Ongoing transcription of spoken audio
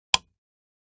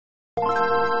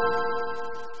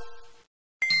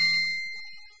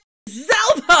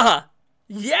Zelda!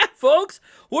 Yeah, folks,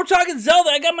 we're talking Zelda.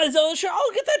 I got my Zelda shirt.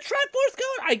 Oh, get that Triforce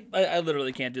going. I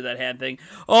literally can't do that hand thing.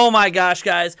 Oh my gosh,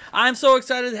 guys. I'm so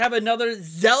excited to have another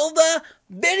Zelda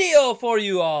video for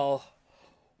you all.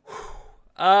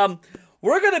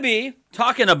 We're going to be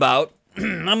talking about...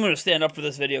 I'm going to stand up for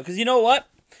this video because you know what?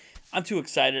 I'm too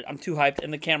excited. I'm too hyped,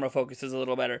 and the camera focus is a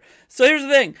little better. So here's the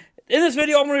thing. In this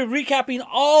video, I'm going to be recapping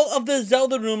all of the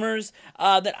Zelda rumors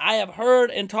that I have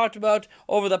heard and talked about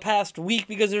over the past week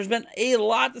because there's been a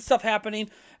lot of stuff happening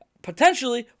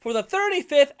potentially for the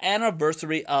 35th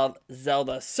anniversary of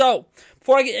Zelda. So,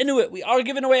 before I get into it, we are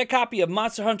giving away a copy of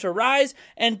Monster Hunter Rise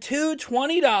and two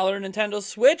 $20 Nintendo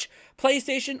Switch,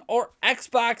 PlayStation, or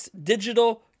Xbox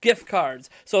digital gift cards.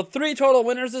 So 3 total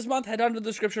winners this month. Head on to the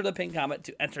description of the pinned comment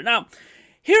to enter. Now,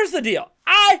 here's the deal.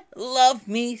 I love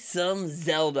me some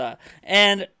Zelda,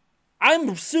 and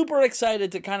I'm super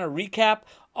excited to kind of recap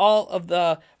all of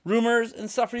the rumors and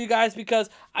stuff for you guys because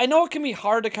I know it can be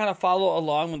hard to kind of follow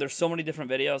along when there's so many different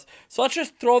videos. So let's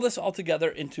just throw this all together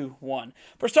into one.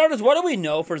 For starters, what do we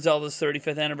know for Zelda's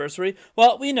 35th anniversary?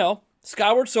 Well, we know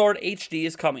Skyward Sword HD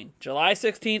is coming. July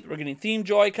 16th, we're getting themed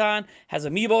Joy-Con, has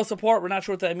amiibo support. We're not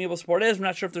sure what that amiibo support is. We're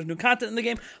not sure if there's new content in the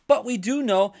game, but we do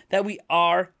know that we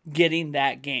are getting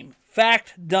that game.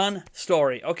 Fact, done,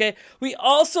 story, okay? We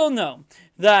also know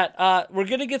that we're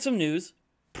going to get some news,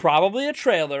 probably a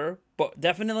trailer, but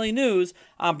definitely news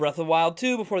on Breath of the Wild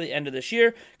 2 before the end of this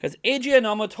year, because Eiji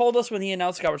Aonuma told us when he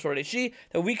announced Skyward Sword HD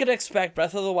that we could expect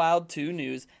Breath of the Wild 2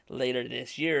 news later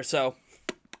this year, so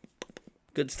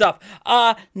good stuff.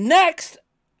 Next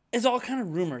is all kind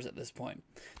of rumors at this point.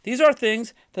 These are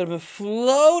things that have been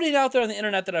floating out there on the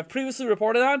internet that I've previously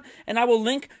reported on, and I will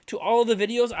link to all of the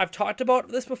videos I've talked about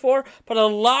this before, but a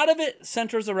lot of it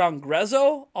centers around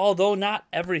Grezzo, although not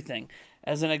everything.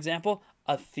 As an example,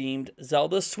 a themed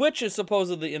Zelda Switch is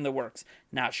supposedly in the works.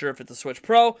 Not sure if it's a Switch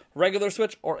Pro, regular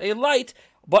Switch, or a Lite,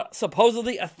 but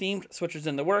supposedly a themed Switch is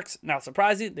in the works. Not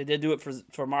surprising, they did do it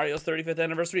for Mario's 35th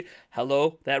anniversary.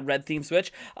 Hello, that red themed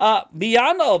Switch.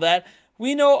 Beyond all that,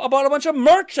 we know about a bunch of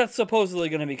merch that's supposedly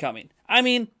going to be coming. I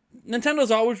mean, Nintendo's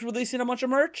always releasing a bunch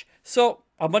of merch, so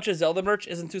a bunch of Zelda merch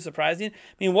isn't too surprising.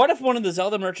 I mean, what if one of the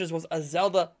Zelda merches was a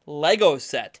Zelda Lego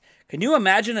set? Can you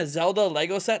imagine a Zelda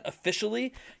Lego set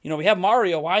officially? You know, we have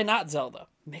Mario, why not Zelda?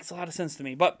 It makes a lot of sense to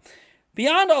me. But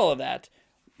beyond all of that,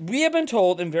 we have been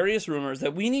told in various rumors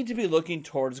that we need to be looking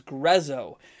towards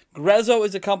Grezzo. Grezzo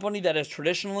is a company that has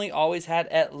traditionally always had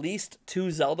at least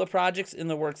 2 Zelda projects in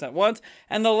the works at once,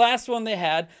 and the last one they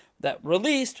had that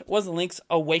released was Link's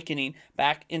Awakening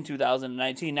back in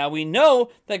 2019. Now, we know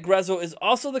that Grezzo is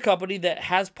also the company that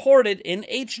has ported in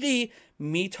HD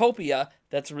Miitopia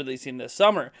that's releasing this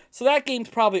summer. So that game's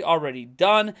probably already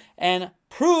done and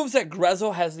proves that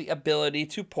Grezzo has the ability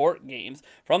to port games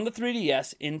from the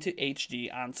 3DS into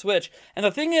HD on Switch. And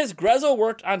the thing is, Grezzo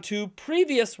worked on 2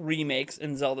 previous remakes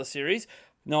in Zelda series,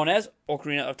 known as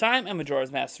Ocarina of Time and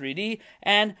Majora's Mask 3D,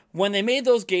 and when they made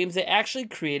those games, they actually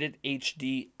created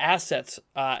HD assets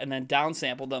and then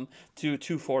downsampled them to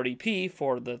 240p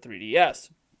for the 3DS.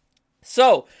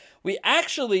 So, we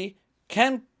actually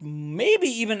can maybe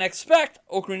even expect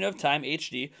Ocarina of Time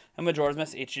HD and Majora's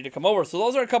Mask HD to come over. So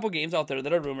those are a couple games out there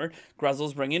that are rumored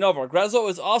Grezzo's bringing over. Grezzo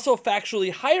is also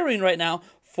factually hiring right now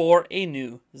for a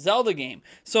new Zelda game.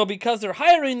 So because they're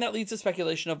hiring, that leads to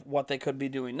speculation of what they could be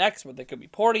doing next, what they could be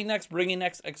porting next, bringing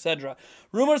next, etc.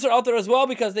 Rumors are out there as well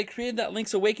because they created that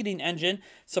Link's Awakening engine,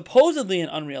 supposedly in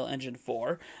Unreal Engine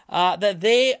 4, that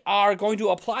they are going to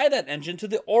apply that engine to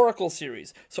the Oracle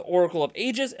series. So Oracle of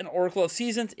Ages and Oracle of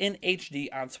Seasons in HD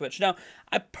on Switch. Now,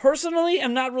 I personally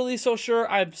am not really so sure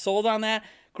I'm sold on that.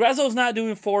 Grezzo's not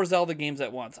doing 4 Zelda games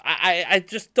at once. I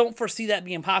just don't foresee that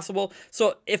being possible.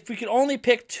 So if we could only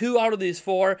pick 2 out of these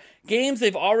 4 games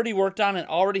they've already worked on and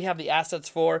already have the assets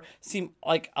for, seem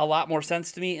like a lot more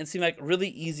sense to me and seem like really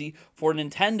easy for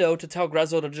Nintendo to tell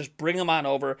Grezzo to just bring them on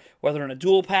over, whether in a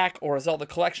dual pack or a Zelda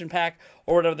collection pack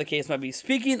or whatever the case might be.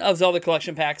 Speaking of Zelda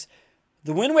collection packs,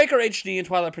 the Wind Waker HD and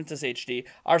Twilight Princess HD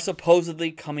are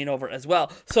supposedly coming over as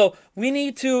well. So we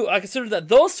need to consider that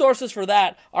those sources for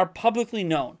that are publicly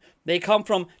known. They come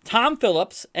from Tom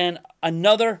Phillips and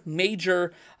another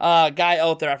major guy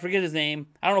out there. I forget his name.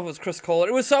 I don't know if it was Chris Kohler.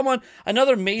 It was someone,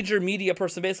 another major media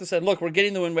person basically said, look, we're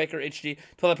getting the Wind Waker HD,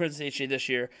 Twilight Princess HD this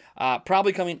year.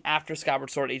 Probably coming after Skyward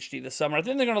Sword HD this summer. I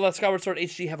think they're going to let Skyward Sword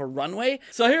HD have a runway.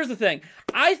 So here's the thing.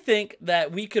 I think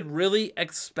that we could really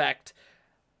expect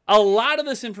a lot of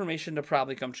this information to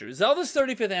probably come true. Zelda's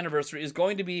 35th anniversary is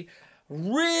going to be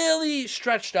really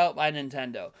stretched out by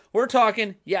Nintendo. We're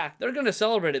talking, yeah, they're going to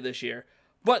celebrate it this year,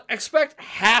 But expect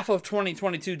half of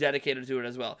 2022 dedicated to it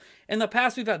as well. In the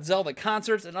past, we've had Zelda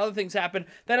concerts and other things happen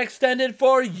that extended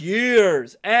for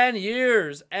years and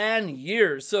years and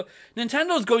years. So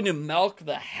Nintendo's going to milk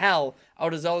the hell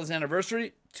out of Zelda's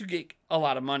anniversary to get a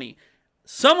lot of money.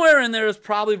 Somewhere in there is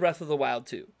probably Breath of the Wild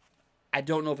 2. I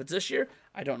don't know if it's this year.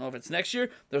 I don't know if it's next year.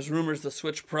 There's rumors the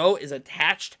Switch Pro is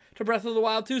attached to Breath of the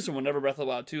Wild 2, so whenever Breath of the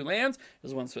Wild 2 lands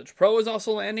is when Switch Pro is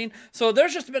also landing. So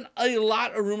there's just been a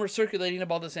lot of rumors circulating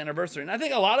about this anniversary, and I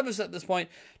think a lot of us at this point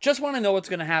just want to know what's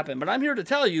going to happen. But I'm here to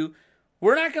tell you,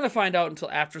 we're not going to find out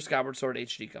until after Skyward Sword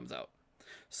HD comes out.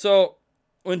 So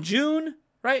when June,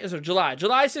 right, is it July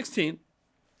 16th,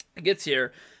 it gets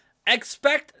here,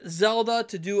 expect Zelda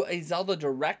to do a Zelda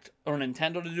Direct, or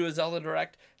Nintendo to do a Zelda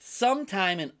Direct,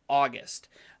 sometime in August.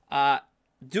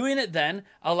 Doing it then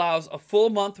allows a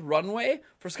full month runway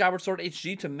for Skyward Sword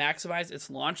HD to maximize its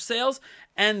launch sales,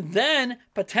 and then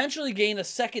potentially gain a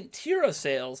second tier of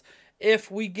sales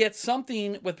if we get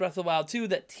something with Breath of the Wild 2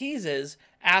 that teases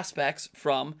aspects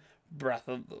from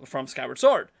Skyward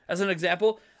Sword. As an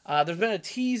example, there's been a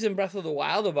tease in Breath of the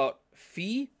Wild about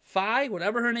Fi,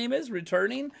 whatever her name is,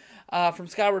 returning from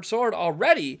Skyward Sword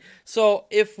already. So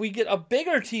if we get a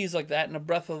bigger tease like that in a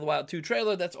Breath of the Wild 2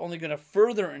 trailer, that's only going to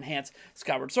further enhance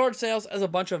Skyward Sword sales, as a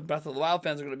bunch of Breath of the Wild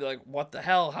fans are going to be like, what the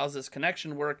hell? How's this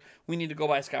connection work? We need to go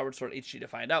buy Skyward Sword HD to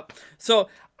find out. So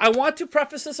I want to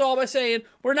preface this all by saying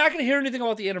we're not going to hear anything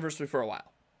about the anniversary for a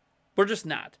while. We're just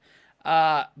not.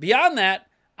 Beyond that,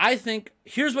 I think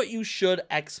here's what you should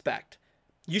expect.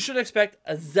 You should expect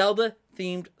a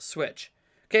Zelda-themed Switch.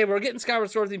 Okay, we're getting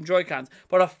Skyward Sword-themed Joy-Cons,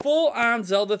 but a full-on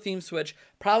Zelda-themed Switch,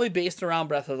 probably based around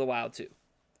Breath of the Wild 2.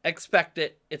 Expect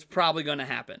it. It's probably going to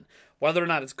happen. Whether or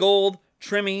not it's gold,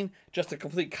 trimming, just a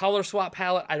complete color swap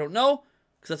palette, I don't know,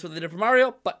 because that's what they did for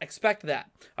Mario, but expect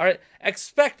that. All right,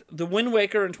 expect the Wind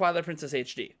Waker and Twilight Princess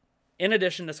HD, in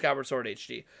addition to Skyward Sword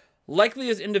HD. Likely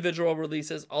as individual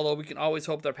releases, although we can always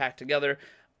hope they're packed together.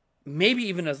 Maybe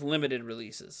even as limited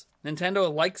releases.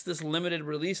 Nintendo likes this limited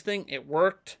release thing. It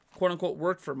worked, quote unquote,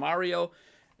 worked for Mario.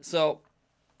 So,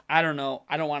 I don't know.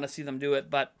 I don't want to see them do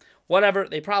it, but whatever.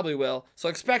 They probably will. So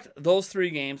expect those 3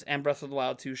 games and Breath of the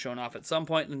Wild 2 shown off at some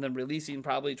point, and then releasing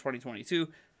probably 2022.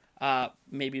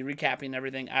 Maybe recapping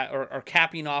everything, or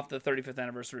capping off the 35th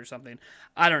anniversary or something.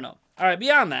 I don't know. All right,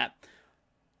 beyond that,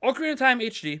 Ocarina of Time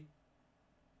HD,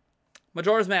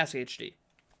 Majora's Mask HD.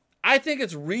 I think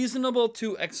it's reasonable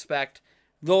to expect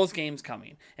those games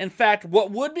coming. In fact, what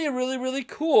would be really, really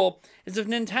cool is if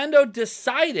Nintendo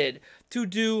decided to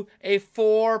do a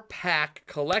 4-pack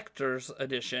collector's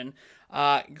edition,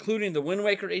 including the Wind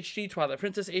Waker HD, Twilight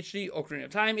Princess HD, Ocarina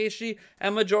of Time HD,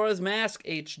 and Majora's Mask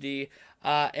HD.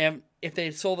 And if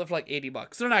they sold it for like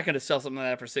 $80, they're not going to sell something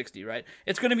like that for 60, right?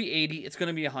 It's going to be 80, it's going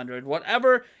to be 100,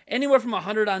 whatever, anywhere from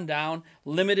 100 on down,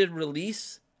 limited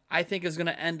release, I think is going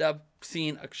to end up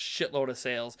seeing a shitload of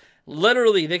sales.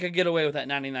 Literally, they could get away with that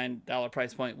 $99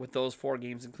 price point with those 4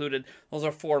 games included. Those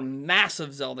are 4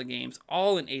 massive Zelda games,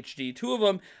 all in HD. 2 of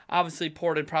them obviously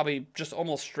ported, probably just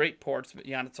almost straight ports, but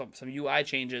yeah, some UI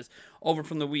changes over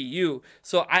from the Wii U.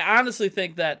 So I honestly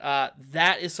think that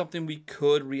that is something we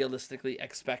could realistically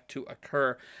expect to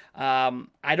occur.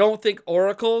 I don't think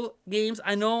Oracle games,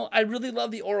 I know I really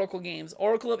love the Oracle games.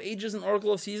 Oracle of Ages and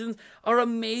Oracle of Seasons are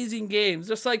amazing games.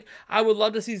 Just like I would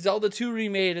love to see Zelda 2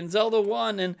 remade and Zelda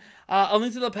 1 and A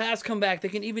Link to the Past come back. They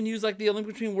can even use like the A Link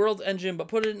Between Worlds engine, but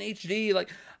put it in HD.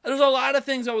 Like, there's a lot of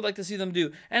things I would like to see them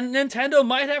do. And Nintendo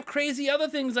might have crazy other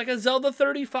things like a Zelda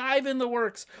 35 in the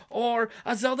works or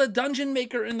a Zelda Dungeon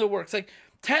Maker in the works. Like,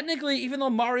 technically, even though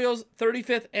Mario's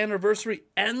 35th anniversary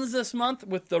ends this month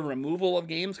with the removal of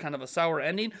games, kind of a sour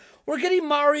ending, we're getting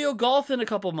Mario Golf in a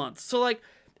couple months. So, like,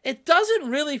 it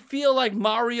doesn't really feel like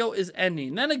Mario is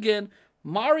ending. Then again,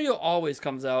 Mario always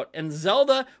comes out. And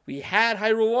Zelda, we had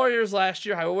Hyrule Warriors last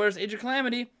year, Hyrule Warriors Age of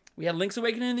Calamity. We had Link's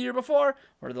Awakening the year before.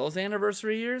 Were those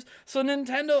anniversary years? So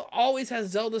Nintendo always has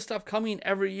Zelda stuff coming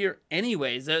every year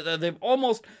anyways. They've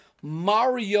almost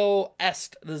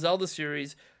Mario-esque the Zelda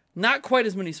series. Not quite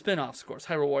as many spin-offs, of course,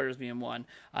 Hyrule Warriors being one.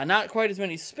 Not quite as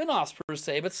many spin-offs per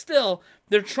se, but still,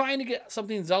 they're trying to get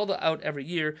something Zelda out every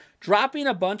year, dropping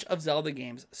a bunch of Zelda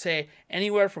games, say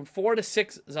anywhere from 4 to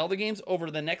 6 Zelda games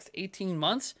over the next 18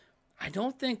 months. I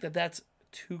don't think that that's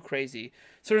too crazy.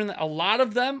 Certainly, a lot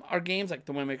of them are games like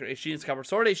the Wind Waker HD and Skyward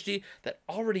Sword HD that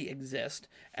already exist,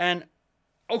 and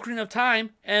Ocarina of Time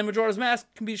and Majora's Mask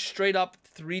can be straight up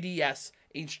 3DS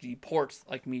HD ports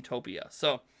like Miitopia.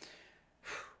 So,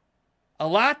 a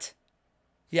lot?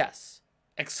 Yes.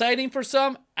 Exciting for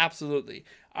some? Absolutely.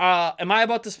 Am I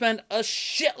about to spend a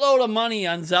shitload of money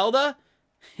on Zelda?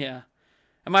 Yeah.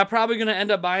 Am I probably going to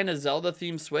end up buying a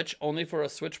Zelda-themed Switch only for a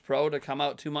Switch Pro to come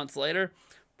out 2 months later?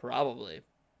 Probably.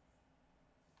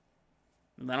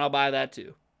 And then I'll buy that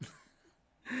too.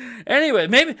 Anyway,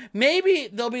 maybe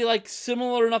they'll be like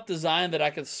similar enough design that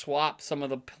I could swap some of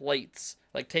the plates.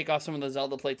 Like take off some of the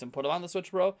Zelda plates and put them on the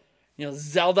Switch Pro. You know,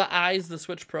 Zelda-ize the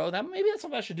Switch Pro. Maybe that's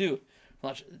what I should do.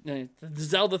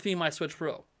 Zelda theme my Switch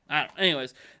Pro. I don't know.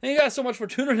 Anyways, thank you guys so much for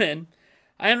tuning in.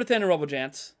 I understand the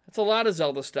RoboJants. It's a lot of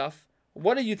Zelda stuff.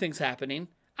 What do you think's happening?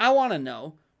 I want to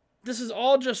know. This is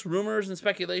all just rumors and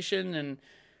speculation and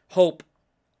hope.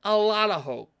 A lot of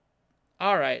hope.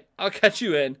 All right, I'll catch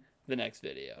you in the next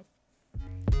video.